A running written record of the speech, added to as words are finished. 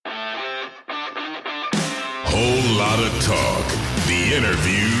Whole lot of talk. The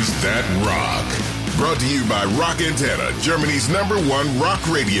interviews that rock. Brought to you by Rock Antenna, Germany's #1 rock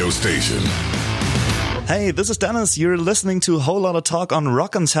radio station. Hey, this is Dennis. You're listening to a Whole Lot of Talk on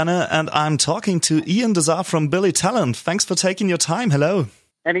Rock Antenna, and I'm talking to Ian Desar from Billy Talent. Thanks for taking your time. Hello.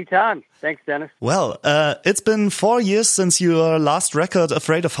 Anytime. Thanks, Dennis. Well, it's been 4 years since your last record,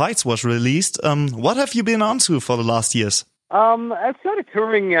 Afraid of Heights, was released. What have you been on to for the last years? I started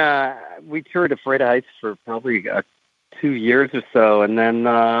touring. We toured Afraid of Heights for probably 2 years or so, and then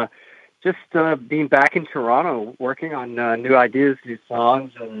just being back in Toronto, working on new ideas, new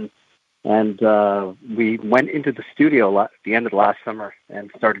songs, and we went into the studio at the end of last summer and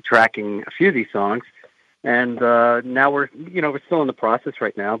started tracking a few of these songs. And now we're still in the process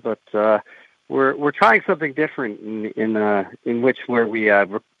right now, but we're trying something different in which where we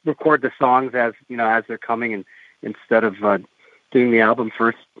record the songs as they're coming, and instead of doing the album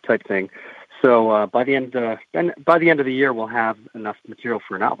first type thing. So by the end of the year, we'll have enough material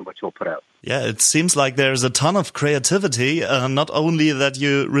for an album, which we'll put out. Yeah, it seems like there's a ton of creativity. Not only that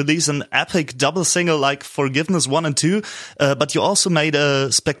you release an epic double single like Forgiveness 1 and 2, but you also made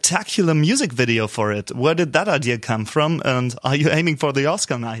a spectacular music video for it. Where did that idea come from? And are you aiming for the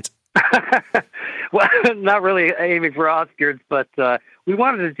Oscar night? Well, not really aiming for Oscars, but we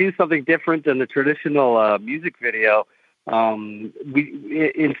wanted to do something different than the traditional music video.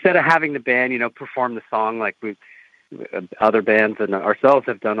 We instead of having the band, perform the song like other bands and ourselves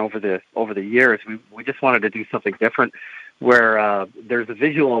have done over the years, we just wanted to do something different, where there's a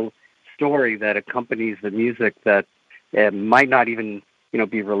visual story that accompanies the music that might not even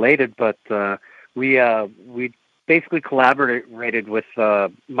be related, but we basically collaborated with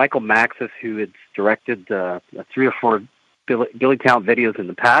Michael Maxis, who had directed 3 or 4 Billy Talent videos in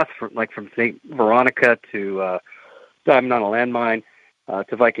the past, from St. Veronica to Diamond on a Landmine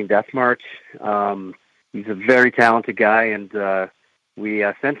to Viking Death March. He's a very talented guy, and we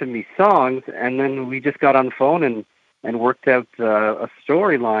sent him these songs, and then we just got on the phone and worked out a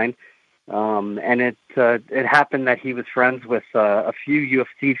storyline. And it happened that he was friends with a few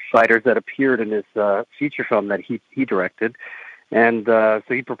UFC fighters that appeared in his feature film that he directed, and so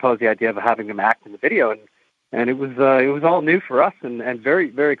he proposed the idea of having them act in the video, and it was all new for us and very,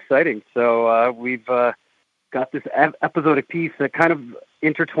 very exciting. So we've got this episodic piece that kind of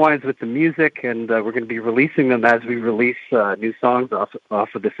intertwines with the music, and we're going to be releasing them as we release new songs off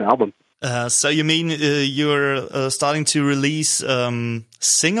of this album. So you mean you're starting to release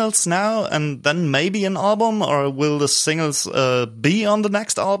singles now, and then maybe an album, or will the singles be on the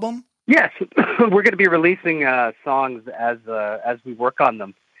next album? Yes, we're going to be releasing songs as we work on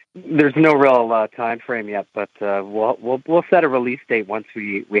them. There's no real time frame yet, but we'll set a release date once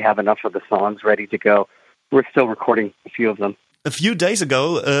we have enough of the songs ready to go. We're still recording a few of them. A few days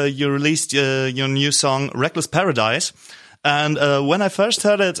ago, you released your new song, Reckless Paradise. And when I first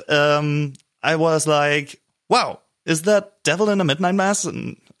heard it, I was like, wow, is that Devil in a Midnight Mass?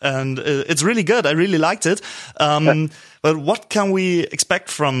 And it's really good. I really liked it. But what can we expect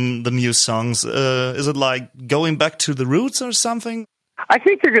from the new songs? Is it like going back to the roots or something? I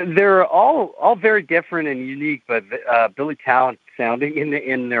think they're all very different and unique, but Billy Talent sounding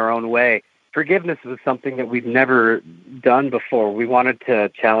in their own way. Forgiveness was something that we've never done before. We wanted to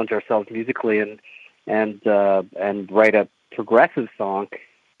challenge ourselves musically and write a progressive song.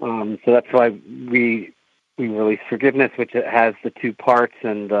 So that's why we released Forgiveness, which has the 2 parts,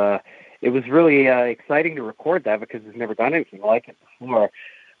 and it was really exciting to record that because we've never done anything like it before.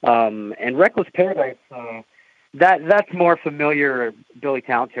 And Reckless Paradise, that's more familiar Billy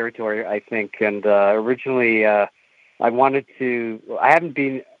Talent territory, I think. And originally, I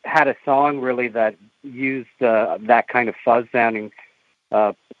haven't had a song really that used that kind of fuzz sounding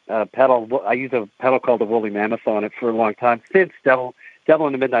pedal. I use a pedal called the Woolly Mammoth on it for a long time since Devil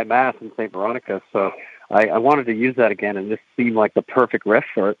in the Midnight Mass in St. Veronica. So I wanted to use that again, and this seemed like the perfect riff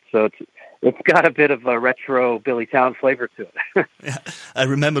for it. So it's got a bit of a retro Billy Talent flavor to it. Yeah, I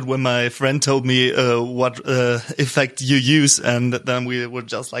remembered when my friend told me what effect you use, and then we were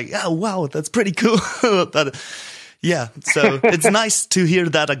just like, yeah, wow, that's pretty cool. Yeah, so it's nice to hear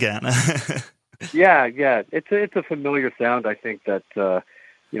that again. Yeah, it's a familiar sound. I think that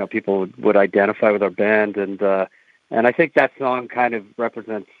people would identify with our band, and I think that song kind of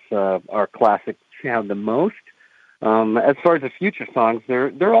represents our classic sound the most. As far as the future songs,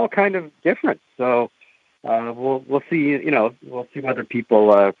 they're all kind of different. So we'll see. We'll see whether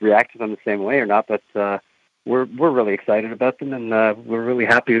people react to them the same way or not. But we're really excited about them, and we're really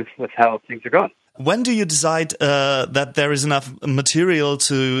happy with how things are going. When do you decide that there is enough material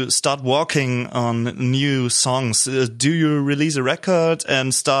to start working on new songs? Do you release a record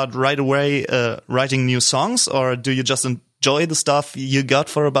and start right away writing new songs, or do you just enjoy the stuff you got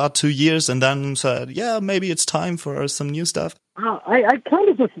for about 2 years and then said, yeah, maybe it's time for some new stuff? I kind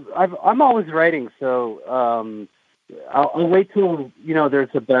of just, I'm always writing, so I'll wait till, there's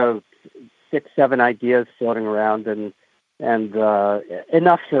about 6-7 ideas floating around and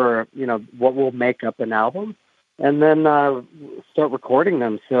enough for, what will make up an album, and then start recording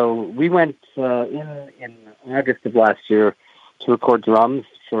them. So we went in August of last year to record drums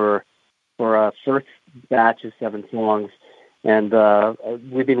for a first batch of 7 songs. And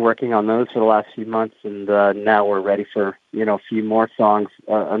we've been working on those for the last few months, and now we're ready for a few more songs,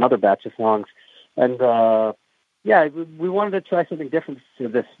 another batch of songs, and we wanted to try something different for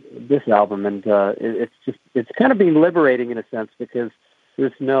this album, and it's kind of been liberating in a sense because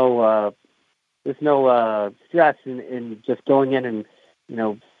there's no stress in just going in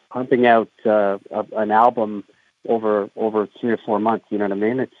and pumping out an album over 3 or 4 months. You know what I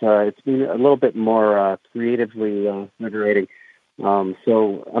mean? It's been a little bit more creatively liberating.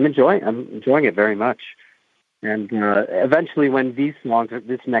 So I'm enjoying it very much. And eventually, when this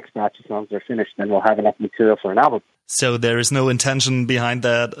next batch of songs are finished, then we'll have enough material for an album. So there is no intention behind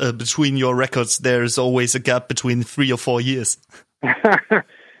that. Between your records, there is always a gap between 3 or 4 years.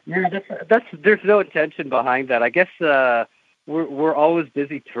 Yeah, there's no intention behind that. I guess we're always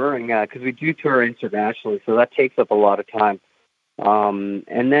busy touring because we do tour internationally, so that takes up a lot of time.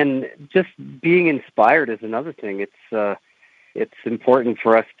 And then just being inspired is another thing. It's important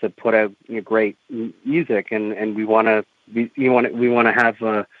for us to put out great music, and we want to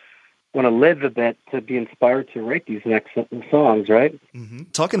live a bit to be inspired to write these next songs, right? Mm-hmm.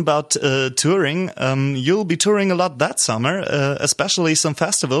 Talking about touring, you'll be touring a lot that summer, especially some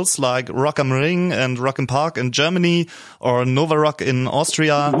festivals like Rock am Ring and Rock im Park in Germany or Nova Rock in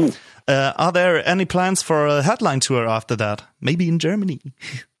Austria. Mm-hmm. Are there any plans for a headline tour after that? Maybe in Germany?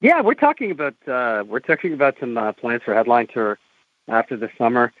 Yeah, we're talking about some plans for headline tour after the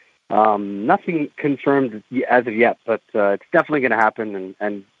summer. Nothing confirmed as of yet, but it's definitely going to happen,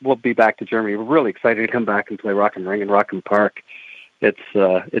 and we'll be back to Germany. We're really excited to come back and play Rock am Ring and Rock im Park. It's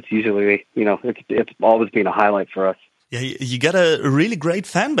usually, it's always been a highlight for us. Yeah, you get a really great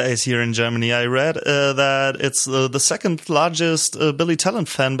fan base here in Germany. I read that it's the second largest Billy Talent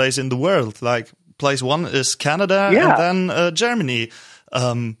fan base in the world. Like, place 1 is Canada, and then Germany.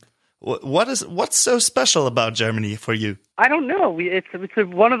 What's so special about Germany for you? I don't know. It's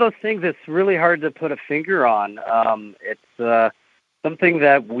one of those things that's really hard to put a finger on. It's something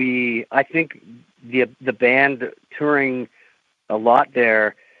that I think the band touring a lot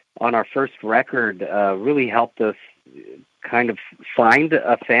there on our first record really helped us kind of find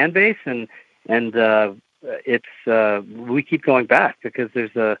a fan base, and we keep going back because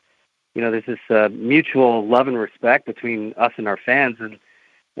there's this mutual love and respect between us and our fans,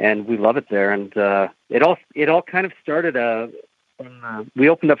 and we love it there. And it all kind of started when we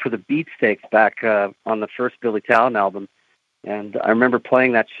opened up for the Beatsteaks back on the first Billy Talent album, and I remember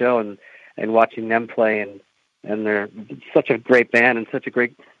playing that show and watching them play, and they're such a great band and such a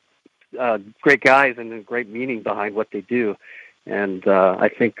great guys and a great meaning behind what they do. And I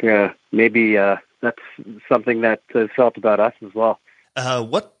think maybe that's something that is felt about us as well.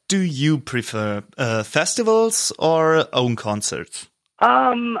 What do you prefer, festivals or own concerts?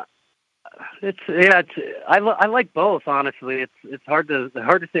 I like both, honestly. It's hard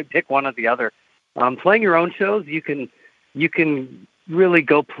to say pick one or the other. Playing your own shows, you can really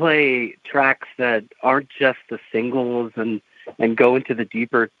go play tracks that aren't just the singles and go into the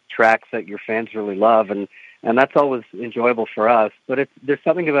deeper tracks that your fans really love, and that's always enjoyable for us. But there's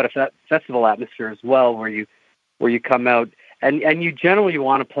something about a festival atmosphere as well, where you come out and you generally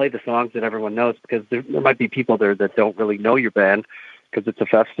want to play the songs that everyone knows, because there might be people there that don't really know your band because it's a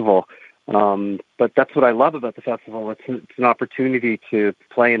festival. But that's what I love about the festival. It's an opportunity to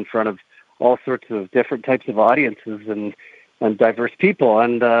play in front of all sorts of different types of audiences and diverse people,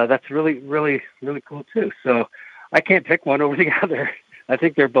 and that's really, really, really cool too. So I can't pick one over the other. I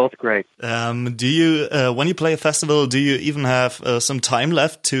think they're both great. Do you, when you play a festival, do you even have some time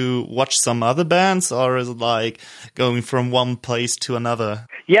left to watch some other bands, or is it like going from one place to another?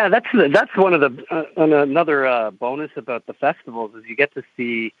 Yeah, that's one of the another bonus about the festivals is you get to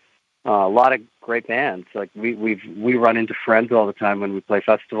see a lot of great bands. Like we run into friends all the time when we play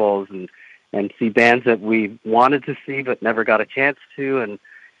festivals and see bands that we wanted to see but never got a chance to,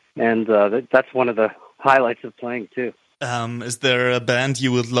 and that's one of the highlights of playing too. Is there a band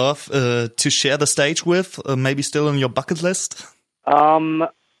you would love to share the stage with, maybe still on your bucket list?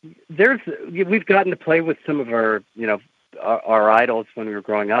 we've gotten to play with some of our, our idols when we were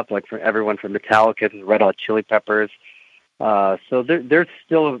growing up, like everyone from Metallica to Red Hot Chili Peppers. So there's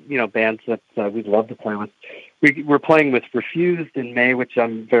still, bands that we'd love to play with. We're playing with Refused in May, which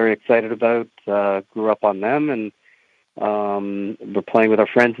I'm very excited about. Grew up on them, and we're playing with our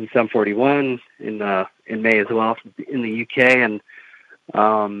friends in Sum 41 in May as well in the UK. And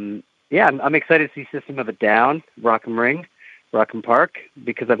I'm excited to see System of a Down, Rock am Ring, Rock am Park,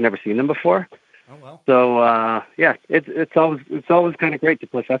 because I've never seen them before. Oh wow! So it's always kind of great to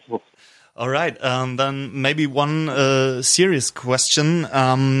play festivals. All right, then maybe one serious question: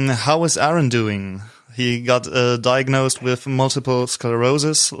 how is Aaron doing? He got diagnosed with multiple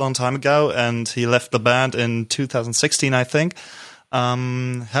sclerosis a long time ago, and he left the band in 2016, I think.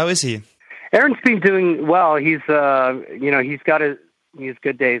 How is he? Aaron's been doing well. He's he's got his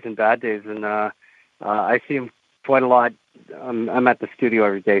good days and bad days, and I see him quite a lot. I'm at the studio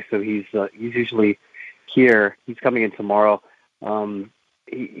every day, so he's usually here. He's coming in tomorrow.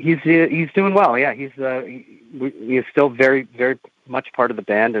 He's doing well. Yeah, he is still very, very much part of the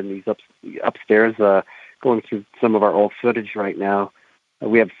band, and he's upstairs going through some of our old footage right now.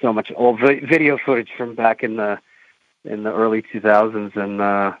 We have so much old video footage from back in the early 2000s, and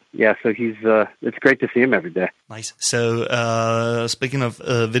so it's great to see him every day. Nice. So speaking of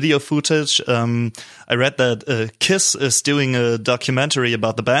video footage, I read that Kiss is doing a documentary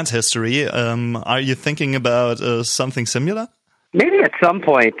about the band's history. Are you thinking about something similar? Maybe at some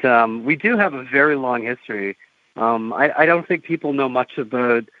point. We do have a very long history. I don't think people know much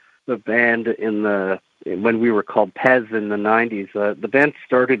about the band when we were called Pez in the 90s. The band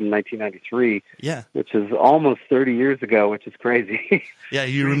started in 1993, which is almost 30 years ago, which is crazy. Yeah,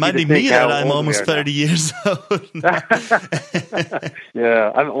 you reminded me that I'm almost 30 years old.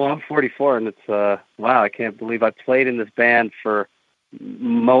 Yeah, I'm 44, and it's wow, I can't believe I've played in this band for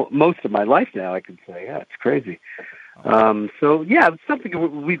most of my life now, I could say. Yeah, it's crazy. It's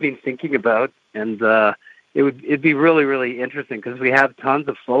something we've been thinking about, and it'd be really, really interesting because we have tons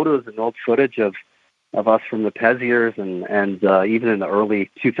of photos and old footage of us from the Pez years, and even in the early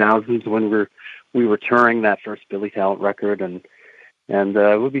 2000s when we were touring that first Billy Talent record, and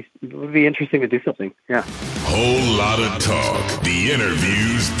it would be interesting to do something. Yeah. Whole lot of talk. The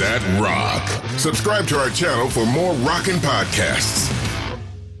interviews that rock. Subscribe to our channel for more rockin' podcasts.